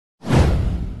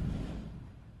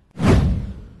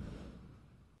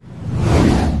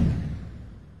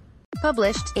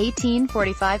Published,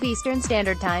 1845 Eastern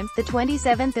Standard Time, the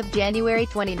 27th of January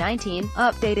 2019.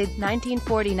 Updated,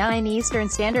 1949 Eastern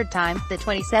Standard Time, the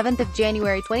 27th of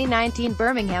January 2019.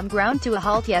 Birmingham ground to a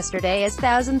halt yesterday as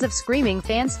thousands of screaming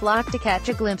fans flocked to catch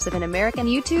a glimpse of an American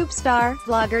YouTube star.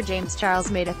 Vlogger James Charles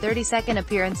made a 30-second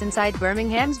appearance inside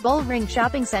Birmingham's Bullring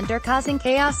shopping center, causing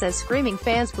chaos as screaming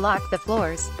fans blocked the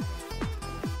floors.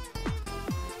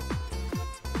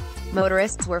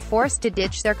 Motorists were forced to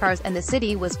ditch their cars, and the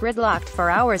city was gridlocked for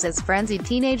hours as frenzied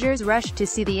teenagers rushed to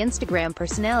see the Instagram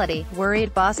personality.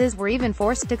 Worried bosses were even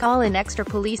forced to call in extra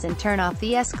police and turn off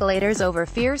the escalators over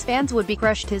fears fans would be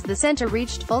crushed as the center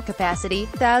reached full capacity.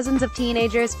 Thousands of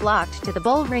teenagers flocked to the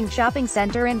Bullring shopping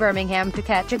center in Birmingham to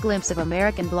catch a glimpse of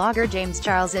American blogger James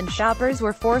Charles, and shoppers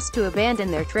were forced to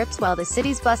abandon their trips while the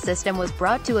city's bus system was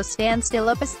brought to a standstill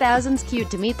as thousands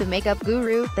queued to meet the makeup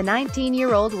guru. The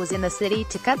 19-year-old was in the city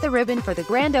to cut the ribbon for the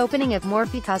grand opening of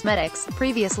Morphe Cosmetics.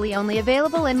 Previously only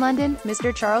available in London,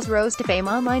 Mr. Charles rose to fame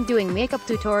online doing makeup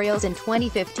tutorials in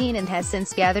 2015 and has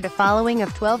since gathered a following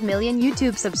of 12 million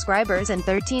YouTube subscribers and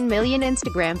 13 million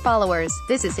Instagram followers.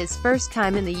 This is his first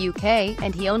time in the UK,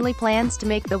 and he only plans to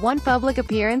make the one public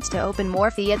appearance to open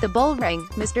Morphe at the Bullring.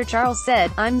 Mr. Charles said,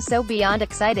 "I'm so beyond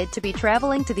excited to be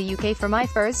traveling to the UK for my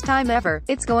first time ever.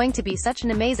 It's going to be such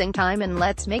an amazing time, and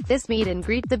let's make this meet and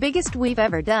greet the biggest we've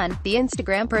ever done." The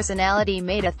Instagram personality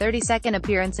made a 30-second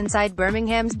appearance inside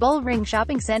Birmingham's Bullring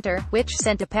shopping center, which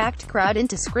sent a packed crowd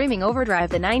into screaming overdrive.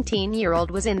 The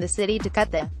 19-year-old was in the city to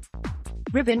cut the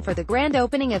ribbon for the grand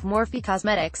opening of Morphe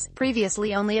Cosmetics.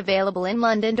 Previously only available in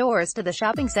London, doors to the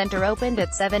shopping centre opened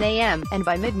at 7 a.m., and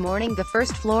by mid-morning the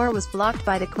first floor was blocked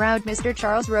by the crowd. Mr.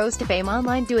 Charles rose to fame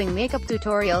online doing makeup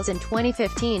tutorials in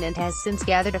 2015 and has since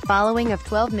gathered a following of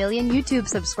 12 million YouTube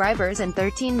subscribers and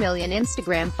 13 million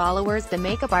Instagram followers. The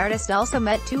makeup artist also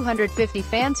met 250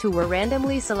 fans who were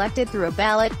randomly selected through a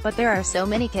ballot. "But there are so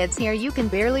many kids here you can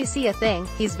barely see a thing.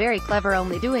 He's very clever,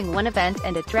 only doing one event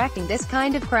and attracting this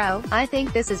kind of crowd. I think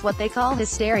this is what they call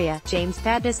hysteria." James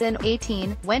Pattison,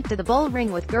 18, went to the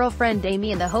Bullring with girlfriend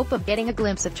Amy in the hope of getting a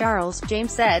glimpse of Charles.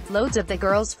 James said, "Loads of the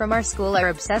girls from our school are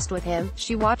obsessed with him.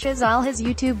 She watches all his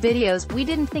YouTube videos. We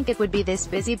didn't think it would be this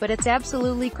busy, but it's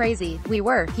absolutely crazy. We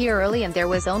were here early and there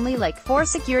was only like 4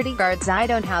 security guards. I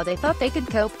don't know how they thought they could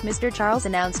cope." Mr. Charles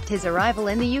announced his arrival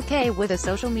in the UK with a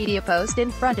social media post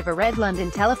in front of a red London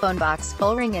telephone box.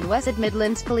 Bullring and West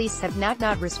Midlands police have not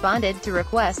responded to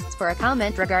requests for a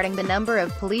comment regarding the number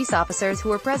of police officers who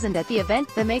were present at the event.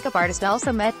 The makeup artist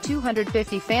also met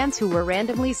 250 fans who were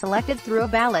randomly selected through a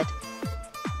ballot.